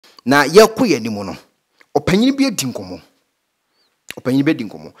na yɛkɔ yɛ nimu no ɔpanyin bi adi nkomo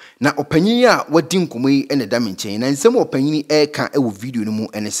na ɔpanyin a wadi nkomo yi ene da menchen na nsɛm ɔpanyin ɛka ɛwɔ video no mu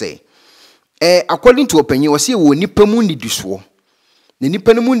ene sɛ according to ɔpanyin wɔse wɔ nipa mu nidisoɔ na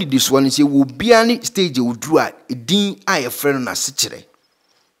nipa no mu nidisoɔ no sɛ wɔ bia ne stage woduru a edin a yɛfrɛ no na sekyerɛ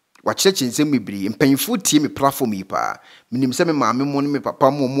wakyerɛkyerɛ nsɛm mebiri mpanyinfo tie me platform yi pa minim sɛ me maame mo ne me papa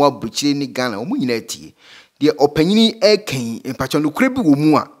mo mo abukyire ne Ghana ɔmo nyina tie deɛ ɔpanyin ɛkan mpatwa no kura bi wɔ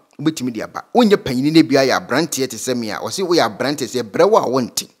mu a obetimi de aba onye panyin ne bia ya brante te sɛ me a ɔse wo ya brante sɛ brewo a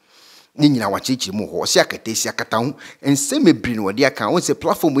wonte ne nyina wakyerɛkyerɛ mu hɔ ɔse akatesi akata ho nsɛm mebiri no wɔde aka wɔn sɛ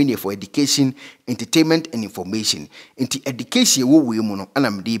platform yi for education entertainment and information nti education wo we mu no ana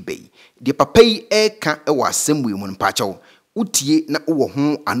mede bɛyi deɛ papa yi ɛka ɛwɔ asɛm we mu no mpakyɛw utie na wo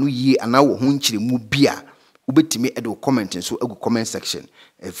ho anu yie ana wo ho nkyeremu bia ubetimi edo comment nso egu comment section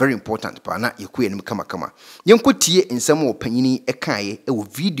very important pa na yekuye nim kama yenkotie nsɛm wo panyini ɛkae ɛwɔ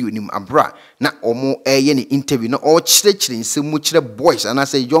video nim abra na omo ɛyɛ ne interview na ɔkyerɛkyerɛ nsɛm mu kyerɛ boys ana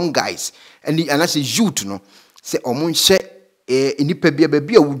say young guys and ana say youth no sɛ omo nhyɛ enipa bia ba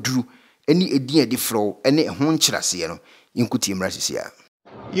bia wuduru ɛni edin ade flow ɛne ho nkyerɛse no yenkotie mra sisia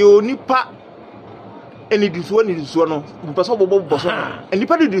yo nipa eni disuo no mpaso bobo so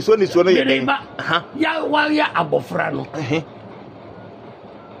enipa de disuo no yɛ den ya wa ya abofra no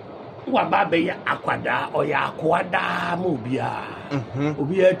wa ba be ya akwada o ya akwada ma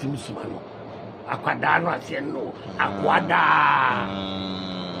obia tim suma no akwada no ase no akwada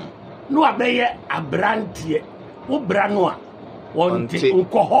no abeye abrantie wo bra no a wonte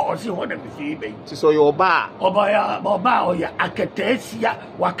nkoho o se ho da bisi be ti so yo ba o ya akatesia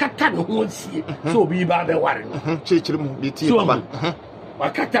wakata no ho sie so obi ba be ware no chirichiri mu bi tie ba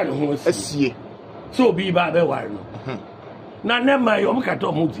wakata no ho sie so obi ba be ware no na nema yo mkata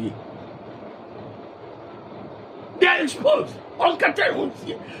o mu tie they are exposed on kata ho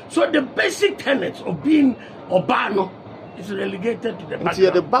sie so the basic tenets of being obano is relegated to the background.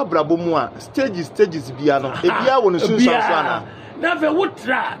 Nti the babra bomu a stages bia no ebia wo no sunsun so ana na ve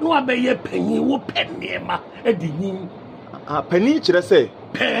wotra no abeye panyin wo penema edinyin panyin kire se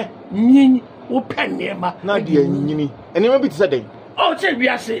pe nyin wo penema na de anyini enema bi tse den o che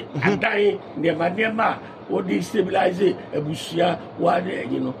biase adan nema wo destabilize ebusia wa de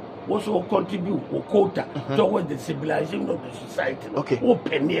also contribute or quota towards the civilization of the society. Okay. O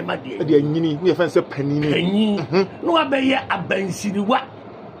penema de anyini we fan say panyin no abeye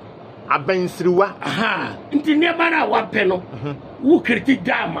abansiriwa aha nti neba na wa pe no wo critic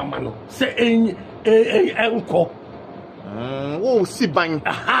da mama no se enko wo si ban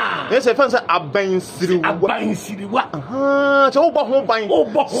aha e se fan say abansiriwa aha che wo bo ho ban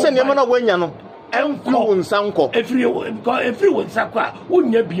se neba na wanya no enko nsanko every wonsakwa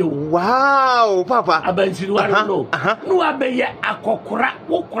wonya bio wow papa abansiriwa no abeye akokora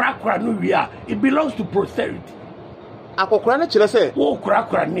wo kora no wi a it belongs to posterity akokora na kire se wo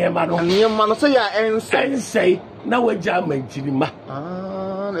kora niema no se ya ensei na waja manchirima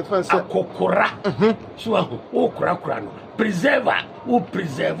ne fan se akokora so wo kora no preserver wo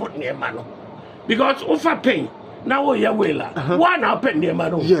preserve niema no because ofa pain na wo ya wela one open niema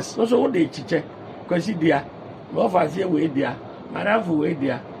no yes so wo de chiche kwasi dia no fa se we dia marafu we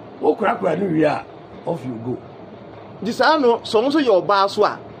dia wo kora no wi a off you go disa no so so your ba so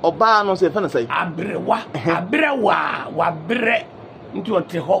a oba no se fa na sai abrewa nti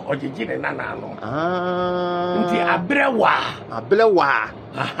ote ho ojeje ne nana no nti abrewa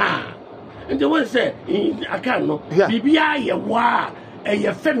aha nti won say aka no bibia ye wa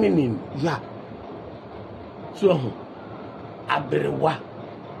e feminine so abrewa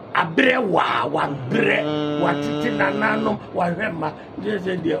watiti nana no wa hwema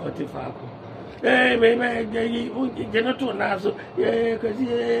je de ote fa ko Geneto naso kasi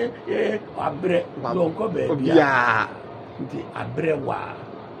abre lonko baby ya nti abrewa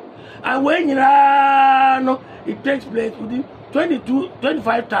awenyira no it takes place within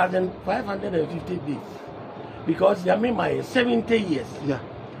 25,550 days because you mean my 70 years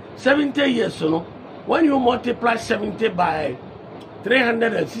 70 years so no when you multiply 70 by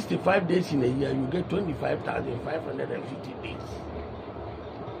 365 days in a year you get 25,550 days.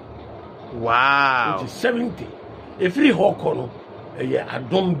 Wow. It is 70. Every hokono,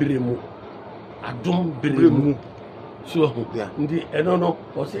 adom bremu. So, ndi enono,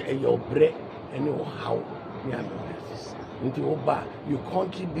 ose your bread and your how. You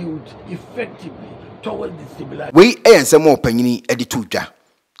contribute effectively towards the civilization. We ensem opanyini editu dwa.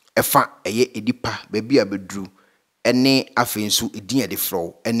 Efa edipa baby abedru ene afensu edin ade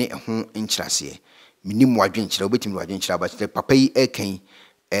flow ene ho nkyerase. Minim wadwenkyere obetimi wadwenkyere abachire papa yi ekan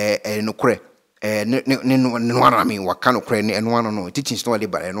no kore no I mean what kind of cranny and one no teaching story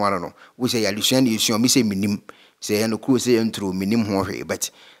but and one no we say alusion you show me say minim say no cruise through minim hore but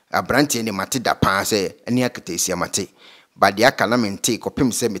a branch in the matida pa say any akatesia mate but the akalamente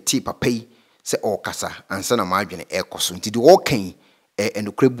kopim say me tea papa say all kasa and son of margin air cosun to do all king and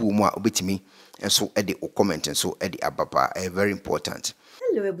the crebu mo obetimi and so edit or comment and so edit ababa very important.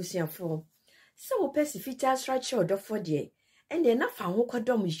 Hello ebusiafo so pesifita structure do for there and then afa ho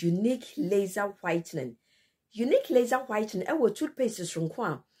kodom unique laser whitening e wo toothpaste sonko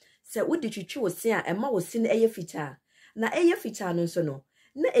a se wo de twitwi wo se a ema wo se na eye fita na eye fita no so no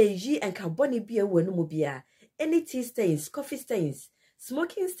na eyi enka bone bia wo no mu bia any tea stains coffee stains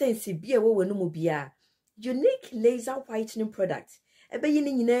smoking stains bia wo no mu bia unique laser whitening product ebe yi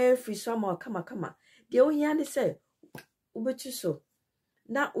ni nyina free so ma kama de o hia ne se wo betu so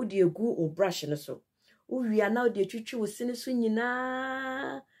na wo de egu o brush no so uwia na de twitwi wo sine so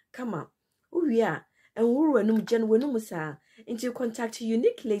nyina kama uwia enwuru enum gen wenum sa into contact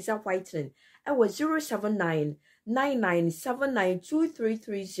unique laser whitening at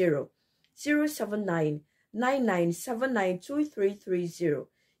 07999792330 07999792330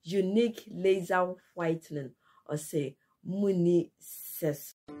 unique laser whitening or say muni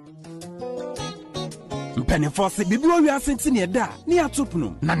ses Penifose bibio wi asenti ne da ne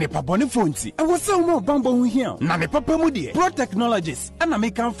atopno na ne pabone fonti e wo se wo bambo hu hia na ne papa mu de Pro Technologies ana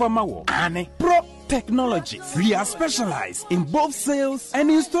me kan fama wo ane Pro Technologies. We are specialized in both sales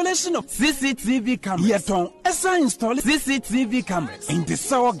and installation of CCTV cameras. Yeton esa install CCTV cameras in the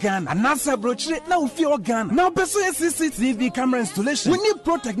South Ghana and NASA brochure na ufi Ghana. Now person CCTV camera installation. We need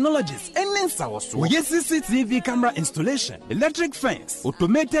Pro Technologies and Nensa also. We CCTV camera installation, electric fence,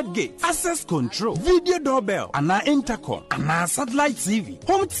 automated gate, access control, video doorbell, and intercom, and satellite TV,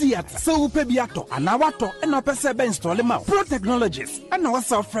 home theater. So upe biato, and wato, and our person install them out. Pro Technologies and our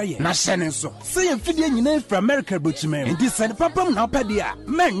software. Na shenenso. Say fidie nyina from America brochimem enti send papam na opedia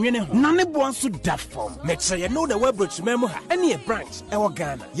manwene ho na ne bo anso da form me che no the web brochimem ha ene branch e wo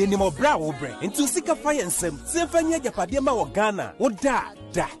Ghana ye ni mo bra wo bre enti sika fa yensem se fa nya japade ma wo Ghana wo da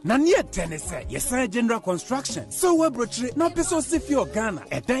na ne tenese yes general construction so web brochire na peso sifi o Ghana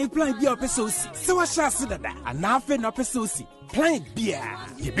e dan plan bi o peso si se wa sha se dada ana afa na peso si plan bia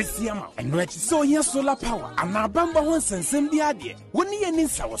ye besiama eno echi so yen solar power ana bamba ho nsensem bi ade woni ye ni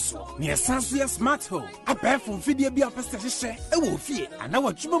nsawoso ne esanso ye smart home abefo fidie bi apese hye e wo fie ana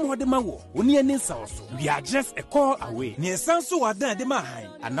watwuma mo de ma wo woni ye ni nsawoso we are just a call away ne esanso wadan de ma han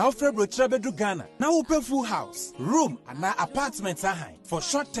ana ofre brochira bedu Ghana na wo pe full house room ana apartment ahan for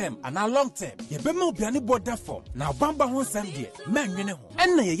short term ana long term ye be ma obiane border form na bamba ho nsem de manwene ho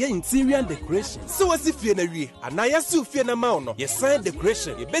enna ye interior decoration so wasi fie na wie ana yesu fie na ma no yes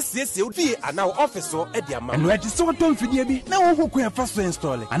decoration ye besiesie odi ana office so e di ama no edi so to mfidie bi na wo hokun afa so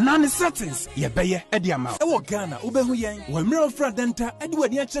install ana ne settings ye beye e di ama e wo Ghana wo behu yen wo mre ofra denta e di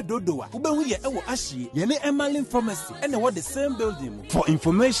wani ache dodowa wo behu ye e wo ahie ye ne Emalin Pharmacy and what the same building. For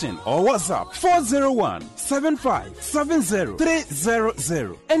information or WhatsApp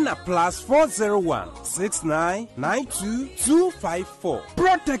 401-7570-300 and a plus 401-6992-254.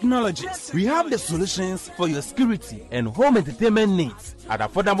 Pro Technologies. We have the solutions for your security and home entertainment needs at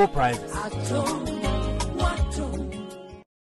affordable prices.